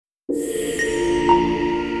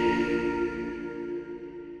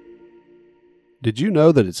Did you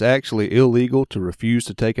know that it's actually illegal to refuse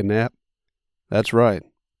to take a nap? That's right.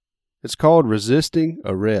 It's called resisting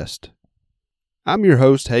arrest. I'm your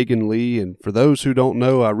host, Hagen Lee, and for those who don't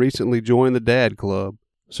know, I recently joined the Dad Club,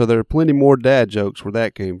 so there are plenty more dad jokes where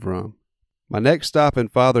that came from. My next stop in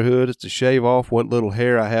fatherhood is to shave off what little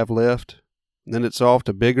hair I have left, and then it's off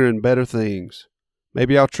to bigger and better things.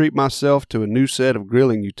 Maybe I'll treat myself to a new set of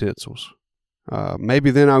grilling utensils. Maybe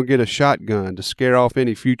then I'll get a shotgun to scare off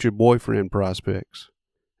any future boyfriend prospects.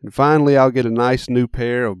 And finally, I'll get a nice new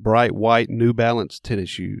pair of bright white New Balance tennis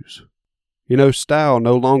shoes. You know, style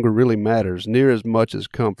no longer really matters near as much as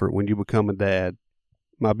comfort when you become a dad.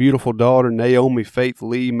 My beautiful daughter, Naomi Faith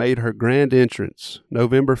Lee, made her grand entrance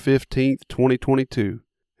November 15th, 2022,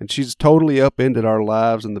 and she's totally upended our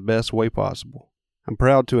lives in the best way possible. I'm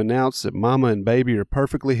proud to announce that Mama and baby are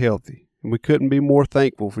perfectly healthy, and we couldn't be more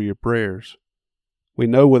thankful for your prayers. We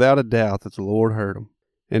know without a doubt that the Lord heard them.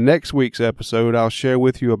 In next week's episode, I'll share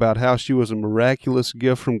with you about how she was a miraculous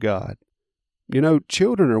gift from God. You know,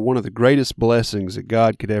 children are one of the greatest blessings that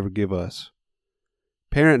God could ever give us.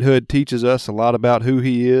 Parenthood teaches us a lot about who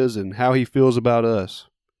He is and how He feels about us.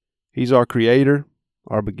 He's our Creator,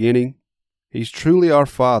 our beginning. He's truly our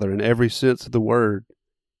Father in every sense of the word.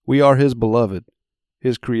 We are His beloved,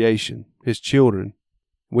 His creation, His children.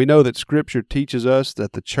 We know that Scripture teaches us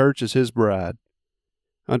that the church is His bride.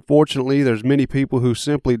 Unfortunately, there's many people who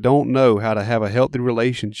simply don't know how to have a healthy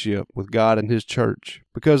relationship with God and His church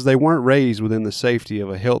because they weren't raised within the safety of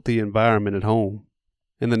a healthy environment at home.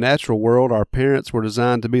 In the natural world, our parents were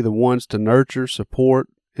designed to be the ones to nurture, support,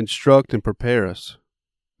 instruct, and prepare us.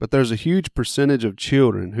 But there's a huge percentage of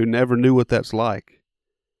children who never knew what that's like.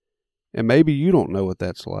 And maybe you don't know what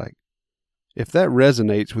that's like. If that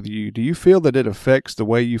resonates with you, do you feel that it affects the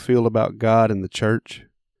way you feel about God and the church?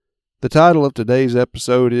 The title of today's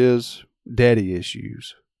episode is Daddy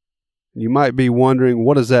Issues. You might be wondering,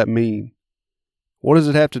 what does that mean? What does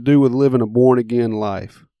it have to do with living a born-again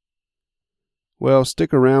life? Well,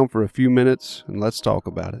 stick around for a few minutes and let's talk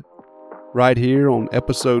about it. Right here on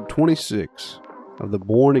episode 26 of the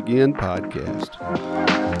Born Again Podcast.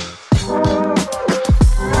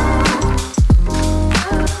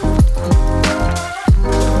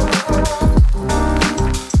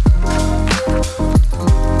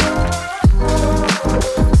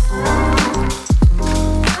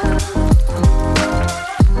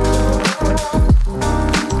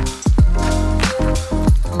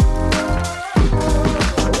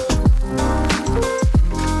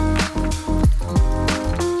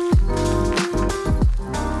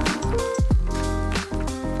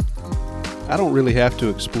 I don't really have to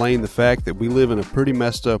explain the fact that we live in a pretty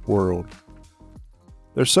messed up world.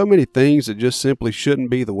 There's so many things that just simply shouldn't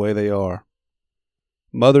be the way they are.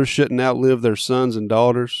 Mothers shouldn't outlive their sons and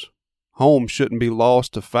daughters. Homes shouldn't be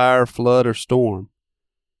lost to fire, flood, or storm.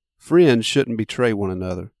 Friends shouldn't betray one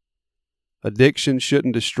another. Addiction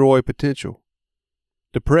shouldn't destroy potential.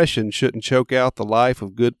 Depression shouldn't choke out the life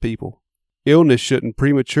of good people. Illness shouldn't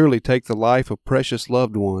prematurely take the life of precious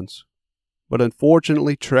loved ones. But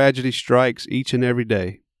unfortunately, tragedy strikes each and every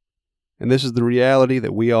day, and this is the reality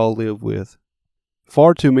that we all live with.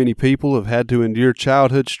 Far too many people have had to endure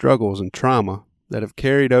childhood struggles and trauma that have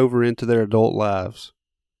carried over into their adult lives.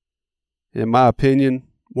 In my opinion,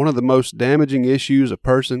 one of the most damaging issues a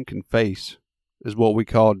person can face is what we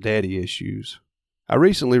call daddy issues. I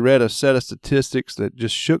recently read a set of statistics that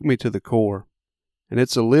just shook me to the core. And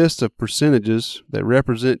it's a list of percentages that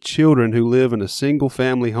represent children who live in a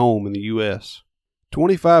single-family home in the U.S.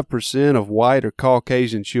 25% of white or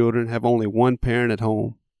Caucasian children have only one parent at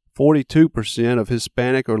home. 42% of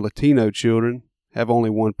Hispanic or Latino children have only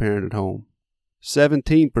one parent at home.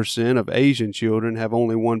 17% of Asian children have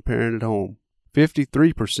only one parent at home.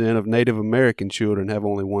 53% of Native American children have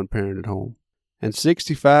only one parent at home. And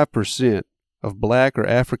 65% of Black or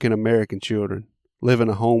African American children live in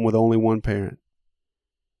a home with only one parent.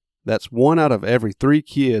 That's 1 out of every 3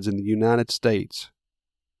 kids in the United States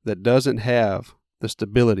that doesn't have the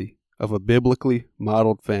stability of a biblically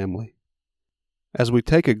modeled family. As we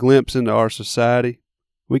take a glimpse into our society,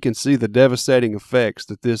 we can see the devastating effects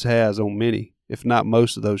that this has on many, if not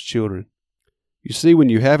most of those children. You see, when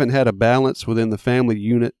you haven't had a balance within the family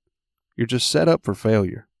unit, you're just set up for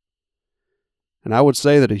failure. And I would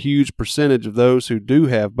say that a huge percentage of those who do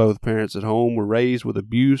have both parents at home were raised with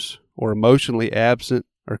abuse or emotionally absent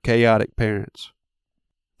or chaotic parents.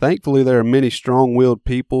 Thankfully, there are many strong-willed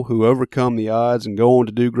people who overcome the odds and go on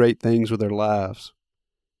to do great things with their lives.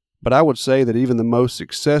 But I would say that even the most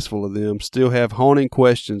successful of them still have haunting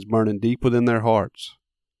questions burning deep within their hearts.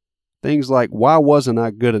 Things like, why wasn't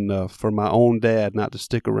I good enough for my own dad not to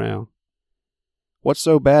stick around? What's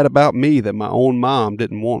so bad about me that my own mom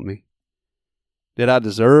didn't want me? Did I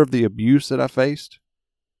deserve the abuse that I faced?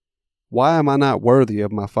 Why am I not worthy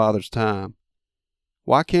of my father's time?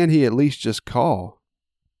 Why can't he at least just call?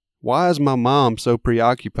 Why is my mom so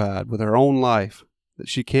preoccupied with her own life that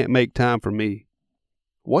she can't make time for me?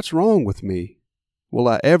 What's wrong with me? Will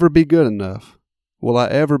I ever be good enough? Will I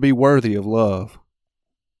ever be worthy of love?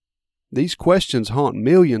 These questions haunt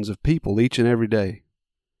millions of people each and every day.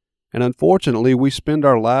 And unfortunately, we spend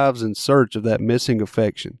our lives in search of that missing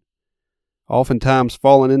affection, oftentimes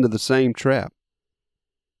falling into the same trap.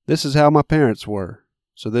 This is how my parents were,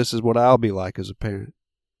 so this is what I'll be like as a parent.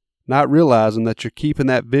 Not realizing that you're keeping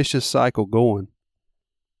that vicious cycle going.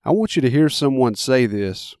 I want you to hear someone say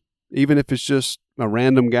this, even if it's just a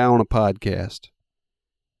random guy on a podcast.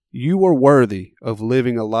 You are worthy of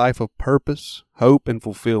living a life of purpose, hope, and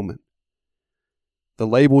fulfillment. The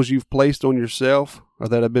labels you've placed on yourself or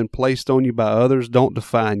that have been placed on you by others don't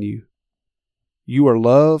define you. You are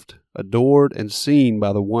loved, adored, and seen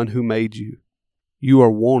by the one who made you. You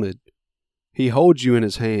are wanted. He holds you in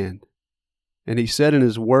his hand. And he said in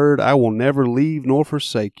his word, I will never leave nor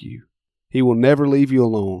forsake you. He will never leave you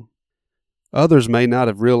alone. Others may not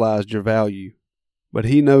have realized your value, but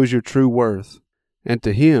he knows your true worth. And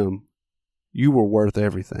to him, you were worth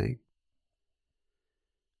everything.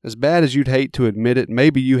 As bad as you'd hate to admit it,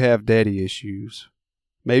 maybe you have daddy issues.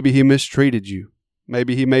 Maybe he mistreated you.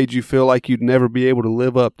 Maybe he made you feel like you'd never be able to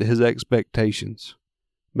live up to his expectations.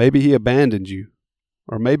 Maybe he abandoned you.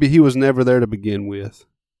 Or maybe he was never there to begin with.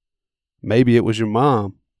 Maybe it was your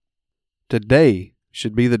mom. Today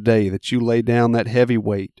should be the day that you lay down that heavy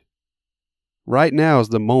weight. Right now is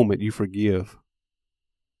the moment you forgive.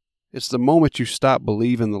 It's the moment you stop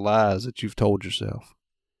believing the lies that you've told yourself.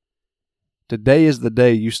 Today is the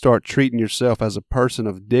day you start treating yourself as a person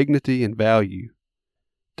of dignity and value.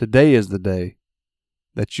 Today is the day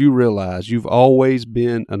that you realize you've always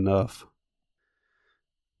been enough.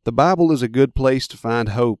 The Bible is a good place to find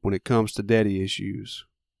hope when it comes to daddy issues.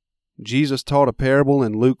 Jesus taught a parable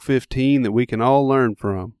in Luke 15 that we can all learn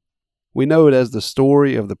from. We know it as the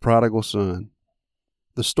story of the prodigal son.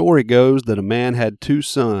 The story goes that a man had 2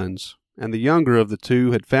 sons, and the younger of the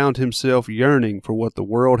 2 had found himself yearning for what the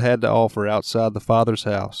world had to offer outside the father's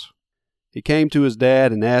house. He came to his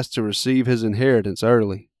dad and asked to receive his inheritance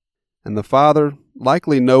early, and the father,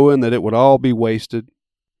 likely knowing that it would all be wasted,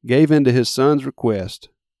 gave in to his son's request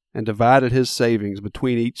and divided his savings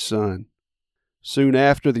between each son. Soon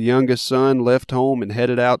after, the youngest son left home and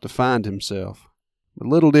headed out to find himself. But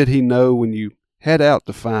little did he know, when you head out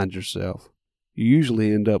to find yourself, you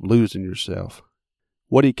usually end up losing yourself.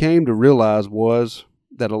 What he came to realize was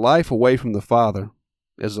that a life away from the father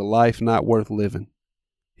is a life not worth living.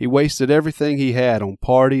 He wasted everything he had on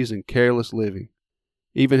parties and careless living.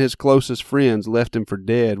 Even his closest friends left him for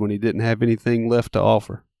dead when he didn't have anything left to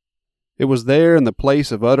offer. It was there, in the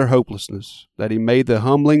place of utter hopelessness, that he made the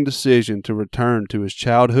humbling decision to return to his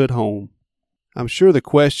childhood home. I'm sure the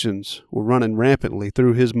questions were running rampantly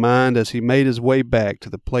through his mind as he made his way back to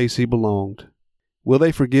the place he belonged. Will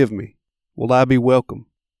they forgive me? Will I be welcome?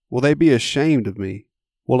 Will they be ashamed of me?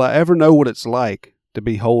 Will I ever know what it's like to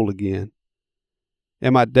be whole again?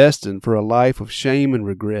 Am I destined for a life of shame and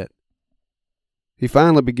regret? He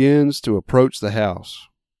finally begins to approach the house,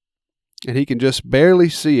 and he can just barely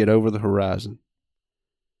see it over the horizon.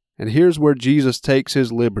 And here's where Jesus takes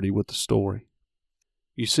his liberty with the story.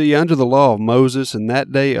 You see, under the law of Moses in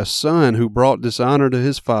that day, a son who brought dishonor to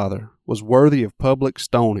his father was worthy of public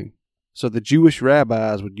stoning. So the Jewish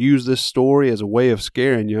rabbis would use this story as a way of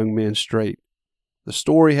scaring young men straight. The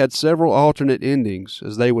story had several alternate endings,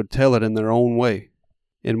 as they would tell it in their own way.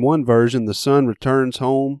 In one version, the son returns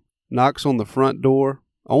home, knocks on the front door,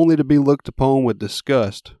 only to be looked upon with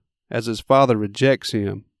disgust, as his father rejects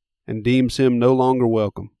him and deems him no longer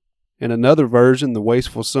welcome. In another version, the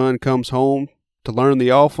wasteful son comes home to learn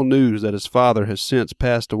the awful news that his father has since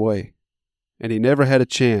passed away, and he never had a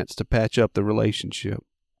chance to patch up the relationship.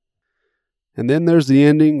 And then there's the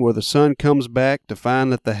ending where the son comes back to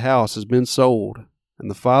find that the house has been sold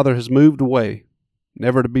and the father has moved away,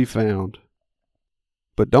 never to be found.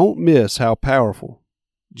 But don't miss how powerful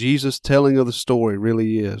Jesus' telling of the story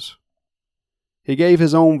really is. He gave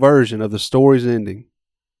his own version of the story's ending,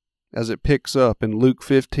 as it picks up in Luke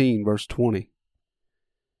 15, verse 20.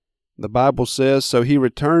 The Bible says, "So he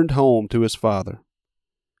returned home to his father.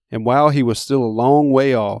 And while he was still a long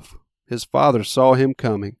way off, his father saw him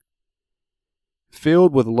coming.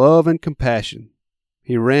 Filled with love and compassion,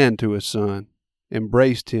 he ran to his son,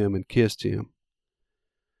 embraced him, and kissed him.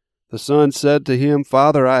 The son said to him,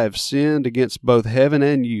 Father, I have sinned against both heaven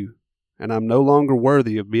and you, and I'm no longer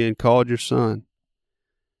worthy of being called your son.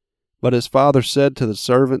 But his father said to the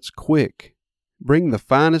servants, Quick, bring the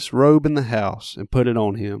finest robe in the house and put it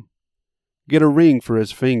on him. Get a ring for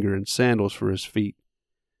his finger and sandals for his feet,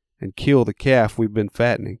 and kill the calf we've been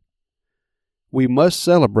fattening. We must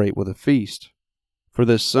celebrate with a feast, for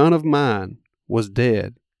this son of mine was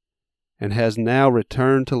dead and has now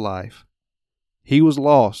returned to life. He was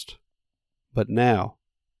lost, but now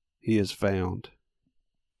he is found.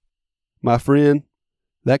 My friend,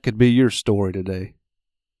 that could be your story today.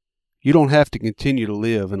 You don't have to continue to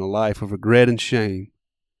live in a life of regret and shame.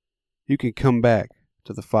 You can come back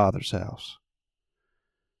to the Father's house.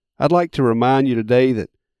 I'd like to remind you today that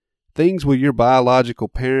things with your biological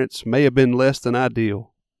parents may have been less than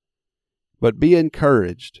ideal, but be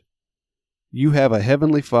encouraged. You have a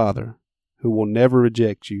heavenly Father who will never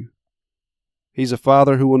reject you. He's a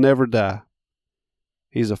Father who will never die.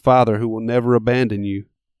 He's a Father who will never abandon you.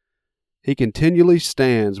 He continually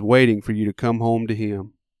stands waiting for you to come home to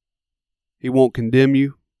Him. He won't condemn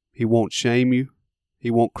you. He won't shame you.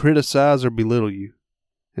 He won't criticize or belittle you.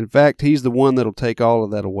 In fact, He's the one that'll take all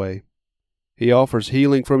of that away. He offers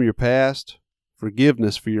healing from your past,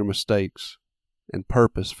 forgiveness for your mistakes, and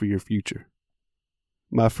purpose for your future.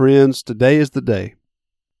 My friends, today is the day.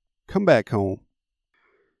 Come back home.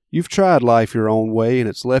 You've tried life your own way and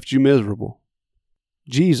it's left you miserable.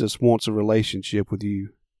 Jesus wants a relationship with you.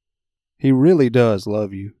 He really does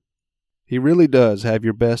love you. He really does have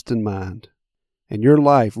your best in mind, and your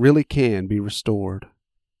life really can be restored.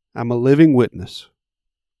 I'm a living witness.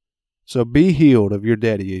 So be healed of your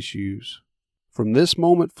daddy issues from this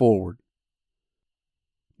moment forward.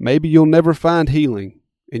 Maybe you'll never find healing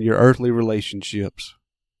in your earthly relationships,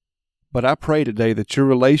 but I pray today that your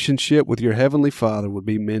relationship with your Heavenly Father would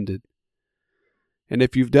be mended. And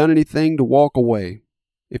if you've done anything to walk away,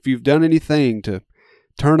 if you've done anything to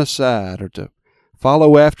turn aside or to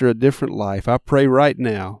follow after a different life, I pray right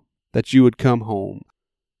now that you would come home.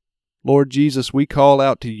 Lord Jesus, we call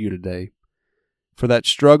out to you today for that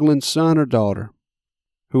struggling son or daughter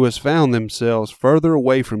who has found themselves further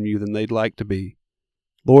away from you than they'd like to be.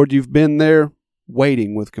 Lord, you've been there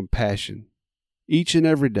waiting with compassion each and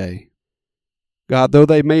every day. God, though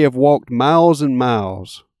they may have walked miles and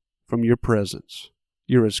miles from your presence,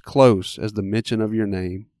 you're as close as the mention of your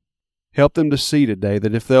name. Help them to see today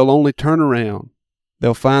that if they'll only turn around,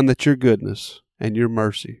 they'll find that your goodness and your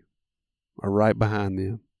mercy are right behind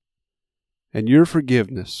them. And your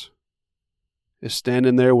forgiveness is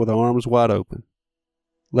standing there with arms wide open.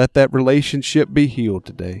 Let that relationship be healed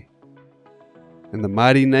today. In the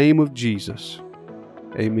mighty name of Jesus,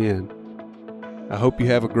 amen. I hope you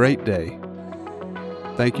have a great day.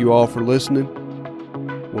 Thank you all for listening.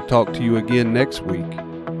 We'll talk to you again next week.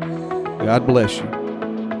 God bless you.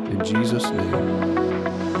 In Jesus' name.